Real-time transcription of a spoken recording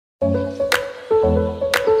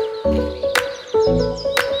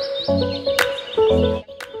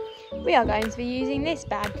are going to be using this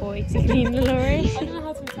bad boy to clean the lorry. I don't know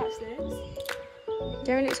how to attach this.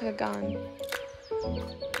 Jerry looks like a gun.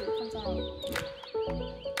 It comes out.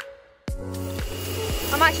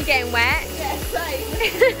 I'm actually getting wet. Yeah, same.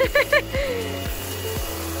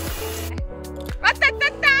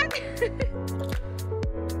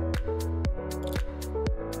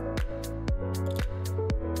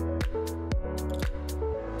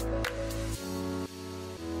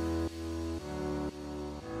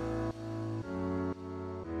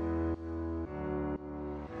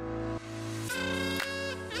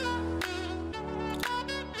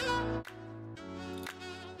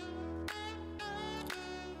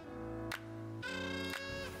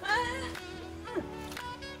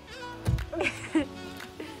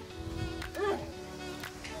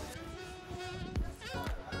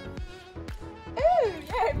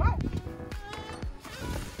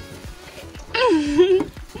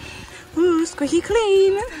 Ooh, squeaky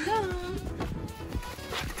clean.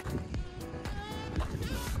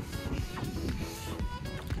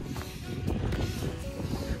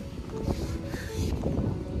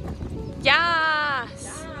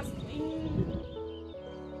 Yes!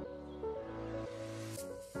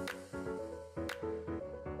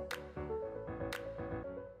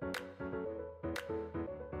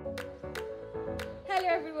 Hello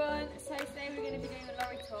everyone, so today we're going to be doing a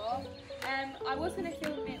lorry tour. I was going to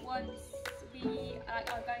film it once we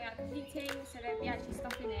are going out competing, so there'd be actually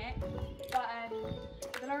stuff in it, but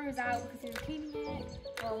the lorry was out because we were cleaning it,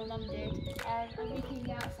 well my mum did, and we cleaned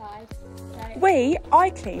it outside. So I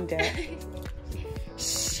cleaned it.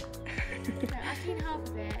 Shh! No, I cleaned half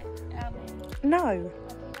of it, No.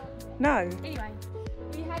 No. Anyway,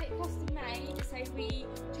 we had it custom made, so we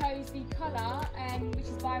chose the colour, which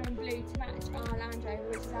is Byron Blue, to match our Land Rover,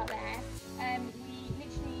 which is out there. We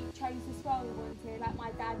literally chose the swirl we wanted, like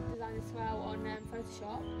my dad designed the swirl on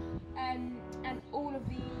Photoshop. And all of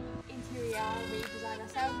the interior we designed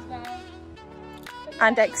ourselves as well. But yeah,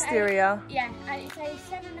 And exterior. Yeah, and it's a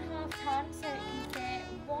 7.5 tonne, so it can fit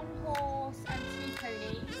 1 horse and 2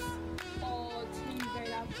 ponies, or 2 very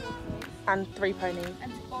loud horses. And 3 ponies.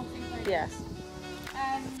 And or 3 ponies. Yes.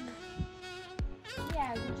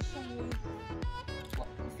 Yeah, we'll just show you what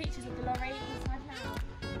the features of the lorry inside and out.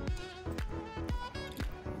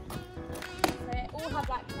 So they all have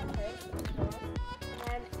like peppers,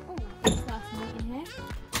 and it's nice and neat in here.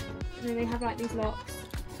 And then they have like these locks.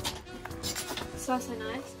 So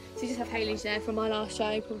nice. So you just have haylage there from my last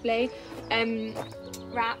show probably.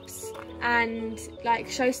 Wraps and like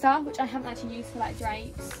show star, which I haven't actually used for like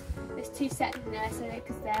drapes. There's 2 sets in there, so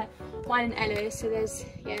because they're mine and Ella's, so there's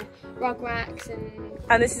rug racks and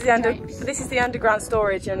this is the underground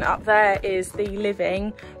storage, and up there is the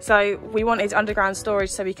living. So we wanted underground storage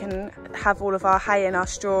so we can have all of our hay and our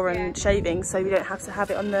straw and shavings, so we don't have to have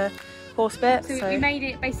it on the horse bit. So we made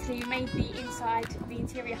it basically. We made the inside, the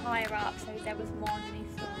interior higher up, so there was more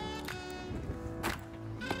underneath storage.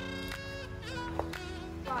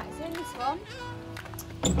 Right, so in this one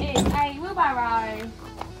is a wheelbarrow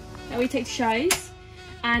that we take to shows,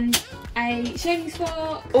 and a shaving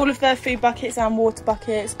fork, all of their food buckets and water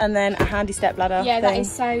buckets, and then a handy step ladder. Yeah,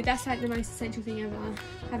 that's like the most essential thing ever.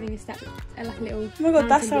 Having a step, like a little. Oh my god,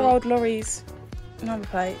 that's our old lorry's number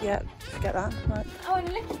plate. Yeah, forget that. Right. Oh, and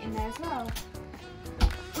a lift in there as well.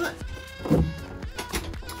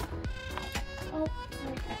 Oh,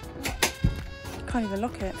 Can't even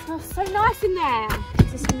lock it. oh, so nice in there.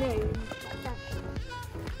 It's a saloon.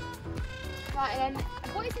 Right, and then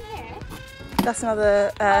what is in here? That's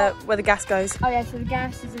another where the gas goes. Oh yeah, so the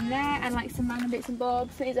gas is in there, and like some random bits and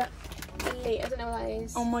bobs. So is that elite? I don't know what that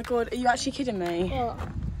is. Oh my god, are you actually kidding me? What?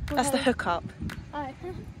 That's the hookup. Oh,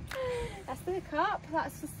 that's the cup.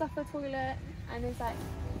 That's the stuff for the toilet, and there's like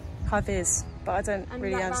High vis, but I don't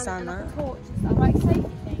really like understand that. like a torch and stuff, like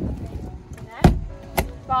safety things in there.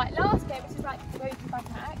 Right, last bit, which is like the road by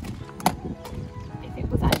pack. If it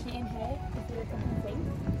was actually in here, if it was a thing.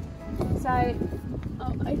 So,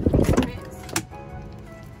 I'll open it.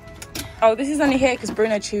 Oh, this is only here because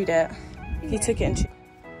Bruno chewed it. He took it and chewed.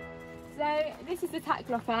 So this is the tack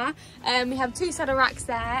locker. We have 2 saddle racks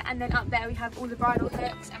there, and then up there we have all the bridle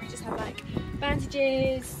hooks, and we just have like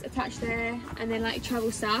bandages attached there, and then like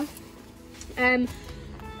travel stuff.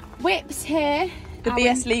 Whips here. The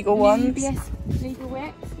BS legal ones. BS legal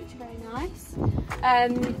whips, which are very nice.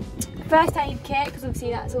 First aid kit, because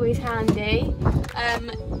obviously that's always handy.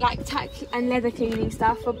 Like tack and leather cleaning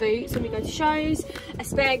stuff for boots when we go to shows. A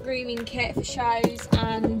spare grooming kit for shows,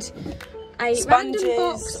 and a random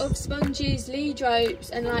box of sponges, lead ropes,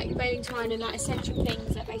 and like baling twine, and like essential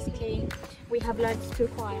things that basically we have learned to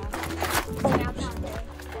acquire.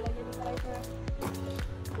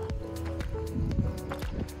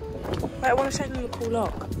 Wait, I want to show them the cool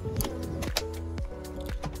lock.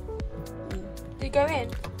 Did it go in?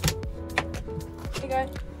 Did it go?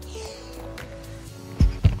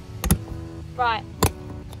 Right.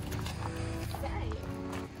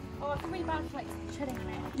 Oh, I can really bad for like treading on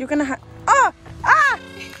it. You're gonna have. Ah! Ah!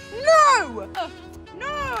 No!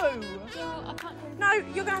 No! Well, I can't do. No,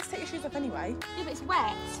 you're gonna have to take your shoes off anyway. Yeah, but it's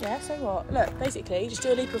wet. Yeah, so what? Look, basically, just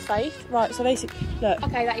do a leap of faith. Right, so basically, look.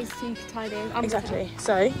 Okay, that is too tiny. Exactly.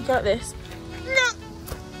 So, you go like this.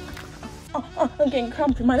 Oh, I'm getting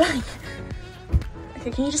cramp in my leg.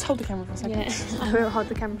 Okay, can you just hold the camera for a second? Yeah, I will hold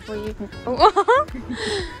the camera for you. Oh.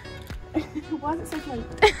 Why is it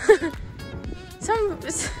so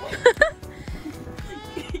close?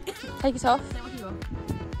 Take it off. No, what do you want?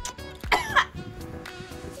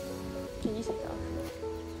 Can you take it off?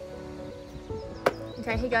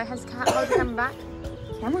 Okay, here you go. Hold the camera back.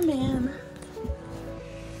 Cameraman.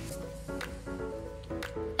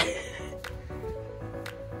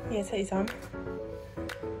 Yeah, take your time.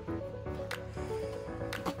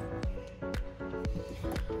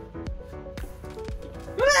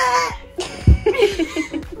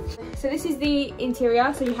 So this is the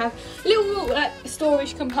interior. So you have a little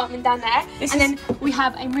storage compartment down there, then we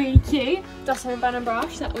have a really cute duster and banana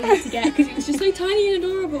brush that we had to get because it was just so tiny and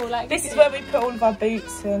adorable. Like this is where we put all of our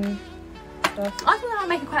boots and stuff. I think that would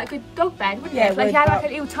make a quite a good dog bed, wouldn't Yeah, it? Like you had like a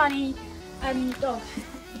little tiny dog.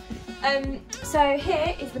 So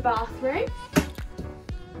here is the bathroom.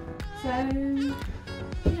 So yeah,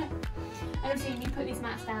 and obviously you put these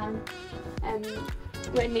mats down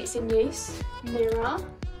when it's in use. Mirror,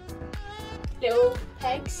 little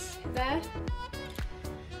pegs there,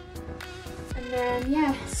 and then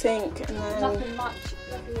yeah, Sink and then nothing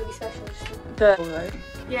really special. the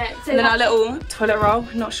Yeah, so and then our little toilet roll,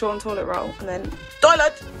 not short on toilet roll, and then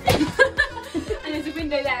toilet. And there's a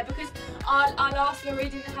window there because our last lorry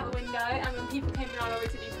didn't have a window, and when people came in our lorry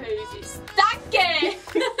to do poos, it stank it.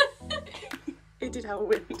 It did have a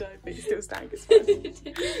window, but it still stank as fun. Did it?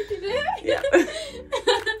 Yeah.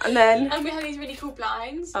 And then and we have these really cool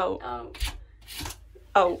blinds. Oh.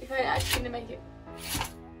 If I'm actually gonna make it.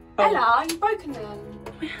 Oh. Ella, you've broken them.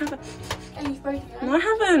 I haven't. Ella, you've broken them. No, I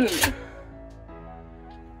haven't.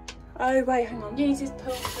 Oh wait, hang on. You need to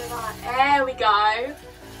pull to the right. There we go.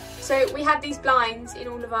 So we have these blinds in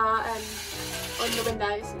all of our on the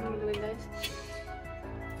windows. In all the windows.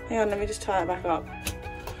 Hang on, let me just tie it back up.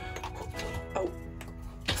 Oh.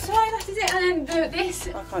 So that is it. And then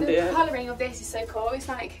the colouring of this is so cool. It's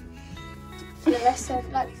like the rest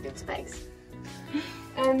of like these little specks.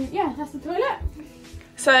 Yeah, that's the toilet.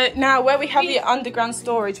 So now where we have the underground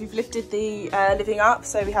storage, we've lifted the living up,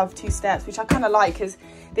 so we have 2 steps, which I kind of like because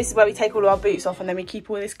this is where we take all of our boots off and then we keep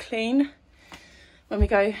all this clean when we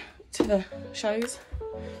go to the shows.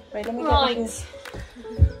 Wait, let me get this.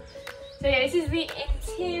 So yeah, this is the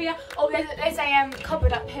interior. Oh, there's a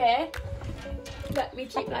cupboard up here that we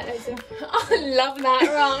keep like those. Oh, I love that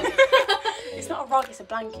rug. It's not a rug, it's a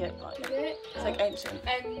blanket. Like, Is it? it's like ancient.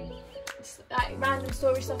 Just like random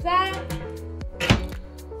storage stuff there.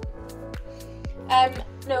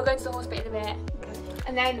 No, we'll go into the horse bit in a bit. Okay.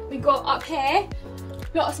 And then we got up here,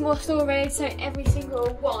 lots more storage, so every single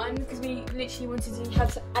one, because we literally wanted to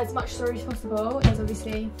have as much storage as possible, as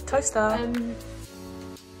obviously. Toaster.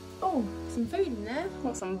 Oh, some food in there.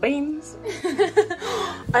 Got some beans.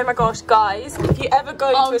 Oh my gosh, guys, if you ever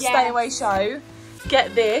go to a stay away show,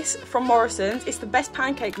 get this from Morrison's. It's the best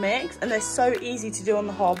pancake mix and they're so easy to do on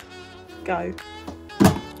the hob. Go.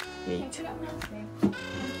 Yeet.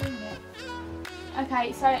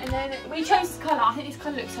 Okay, so and then we chose this colour. I think this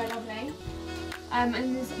colour looks so lovely. And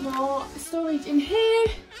there's more storage in here.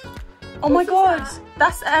 Oh my god,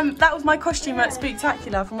 that's that was my costume at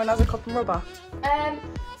Spooktacular from when I was a cop and robber.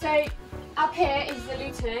 So up here is the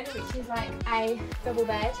Luton, which is like a double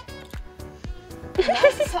bed.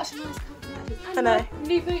 That's such a nice comfort. And I know.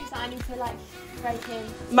 New boots that I need to like break in.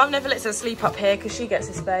 Mum never lets us sleep up here because she gets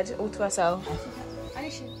this bed all to herself. I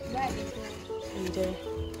think she wear these. You do.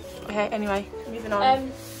 Okay, anyway, moving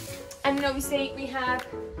on. And then obviously we have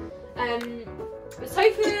the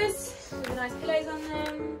sofas with the nice pillows on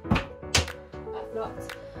them. That's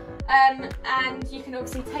locked. And you can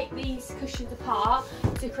obviously take these cushions apart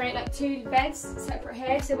to create like 2 beds separate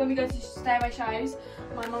here. So when we go to stay away shows,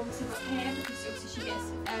 my mum will sleep up here because obviously she gets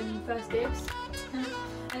first dibs.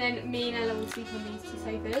 And then me and Ella will sleep on these 2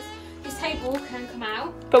 sofas. This table can come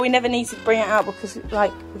out. But we never need to bring it out because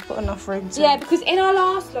like we've got enough room to... Yeah, because in our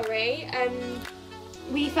last lorry,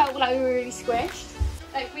 we felt like we were really squished.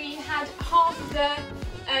 Like we had half of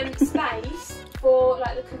the space for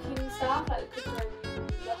like the cooking stuff, like the cooker and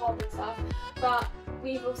the hob and stuff. But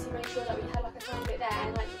we've obviously made sure that we had like a tiny bit there,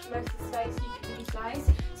 and like most of the space you can utilise.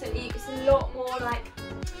 So it's a lot more like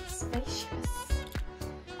spacious.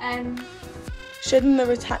 Shouldn't the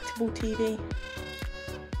retractable TV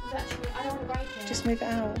Actually, I don't want to break it. just move it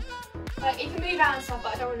out? Like, it can move out and stuff,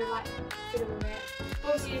 but I don't want to like fiddle with it.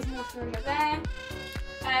 Obviously, there's more storage up there.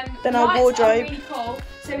 Then our lights wardrobe. are really cool.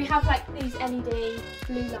 So we have like these LED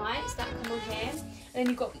blue lights that come on here, and then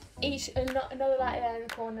you've got another light there in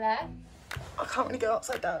the corner there. I can't really go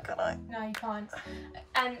upside down, can I? No, you can't.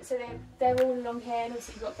 And so they're all along here, and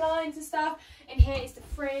obviously you've got blinds and stuff. In here is the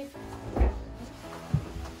fridge.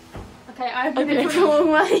 Okay, I opened it the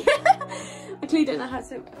wrong way. I clearly don't know how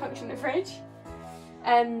to function the fridge.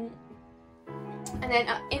 And then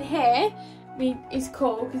in here, it's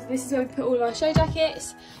cool because this is where we put all of our show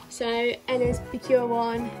jackets. So Ella's Picure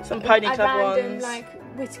one, some Pony a Club random ones, like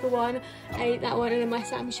Whittaker one, that one, and then my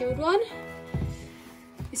Satin Shield one.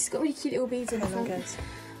 It's got really cute little beads in the front.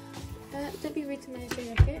 Don't be rude to my show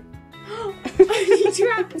jacket. You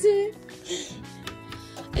trapped it.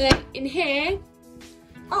 And then in here,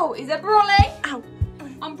 oh, is that brolly? Ow.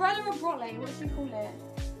 Umbrella or brolly? What do you call it?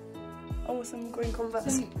 Oh, some green Converse.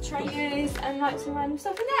 Some trainers and like some random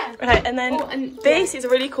stuff in there. Okay, and then this is a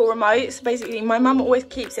really cool remote. So basically, my mum always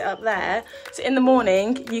keeps it up there. So in the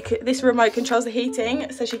morning, this remote controls the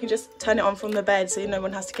heating, so she can just turn it on from the bed, so no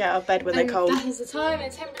one has to get out of bed when they're cold. That is the time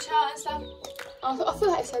and temperature and stuff. I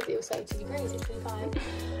feel like it said that it was 32 degrees, it's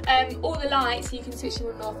 25. All the lights, you can switch them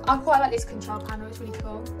on and off. I quite like this control panel, it's really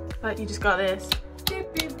cool. Like, you just got this.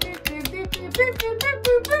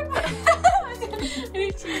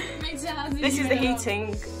 This is the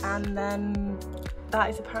heating, and then that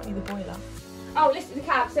is apparently the boiler. Oh, listen to the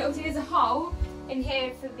cab. So obviously there's a hole in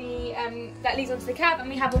here for the that leads onto the cab, and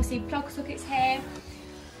we have obviously plug sockets here.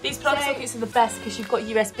 These plug sockets are the best because you've got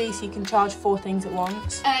USB, so you can charge 4 things at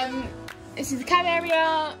once. This is the cab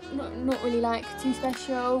area. Not really like too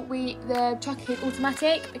special. The truck is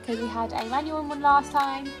automatic because we had a manual one last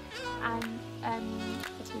time, and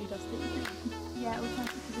It's really dusty. yeah,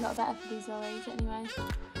 automatic is a lot better for these lorries anyway.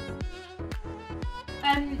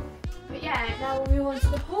 But yeah, now we'll move on to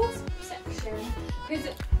the horse section, because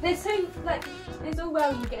there's all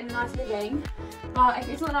well you getting a nice living, but if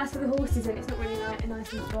it's not nice for the horses, then it's not really like a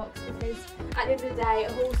nice little box, because at the end of the day,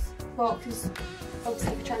 a horse box is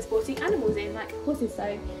obviously for transporting animals in, like horses,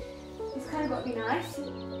 so it's kind of got to be nice. So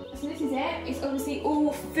this is it. It's obviously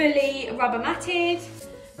all fully rubber matted.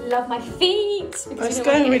 Love my feet. It's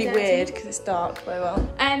going really weird because it's dark very well.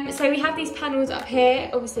 So we have these panels up here,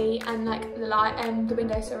 obviously, and like the light, the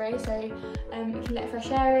window, sorry, so you can let fresh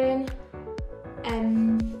air in.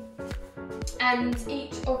 And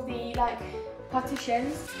each of the like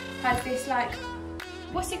partitions has this like,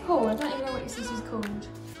 what's it called? I don't even know what this is called.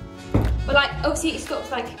 But like, obviously it stops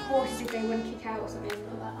like horses if they want to kick out or something,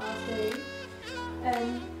 not that hard to do.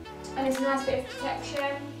 And it's a nice bit of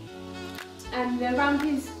protection. And the ramp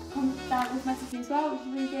comes down automatically as well, which is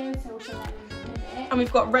really good, so we'll show that in a minute. And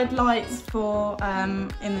we've got red lights for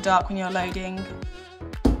in the dark when you're loading.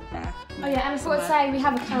 There. Oh yeah, and I forgot to say we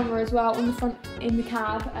have a camera as well on the front in the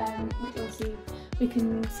cab, which obviously we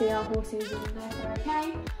can see our horses and know if they're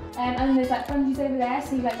okay. And then there's like bungees over there,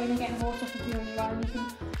 so like when you're getting the horse off if you're on your own, you can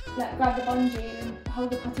like grab the bungee and hold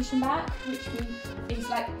the partition back, which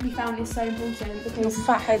we found is so important because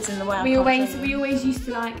fat heads in the way. We always used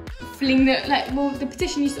to like fling the the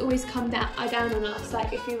partition used to always come down on us,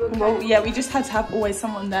 like if we were. Well, yeah, we just had to have always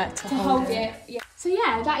someone there to hold it. Yeah. So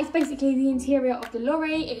yeah, that is basically the interior of the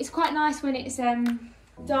lorry. It's quite nice when it's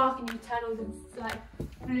dark and you turn all the like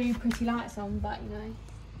blue pretty lights on, but you know.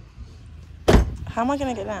 How am I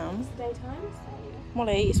going to get down? It's daytime, so yeah.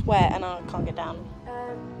 Molly, it's wet and I can't get down.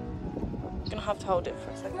 I'm going to have to hold it for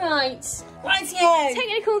a second. Right. Rightio!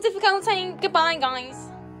 Technical difficulty. Goodbye, guys.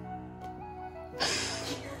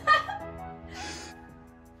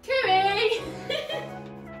 Cooey!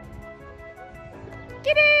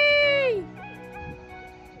 Giddy!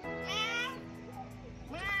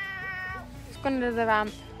 It's gone under the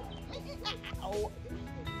ramp.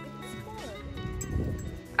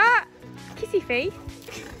 Ah! Kissy feet.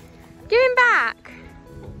 Give him back.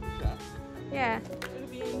 Yeah.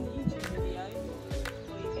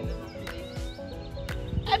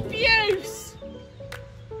 Abuse!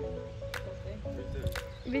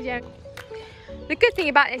 Video. The good thing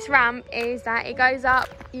about this ramp is that it goes up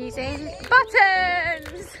using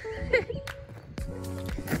buttons.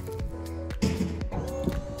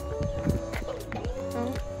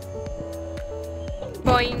 Oh.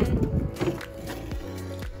 Boing.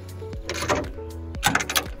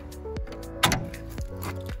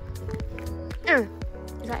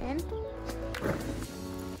 Is that in?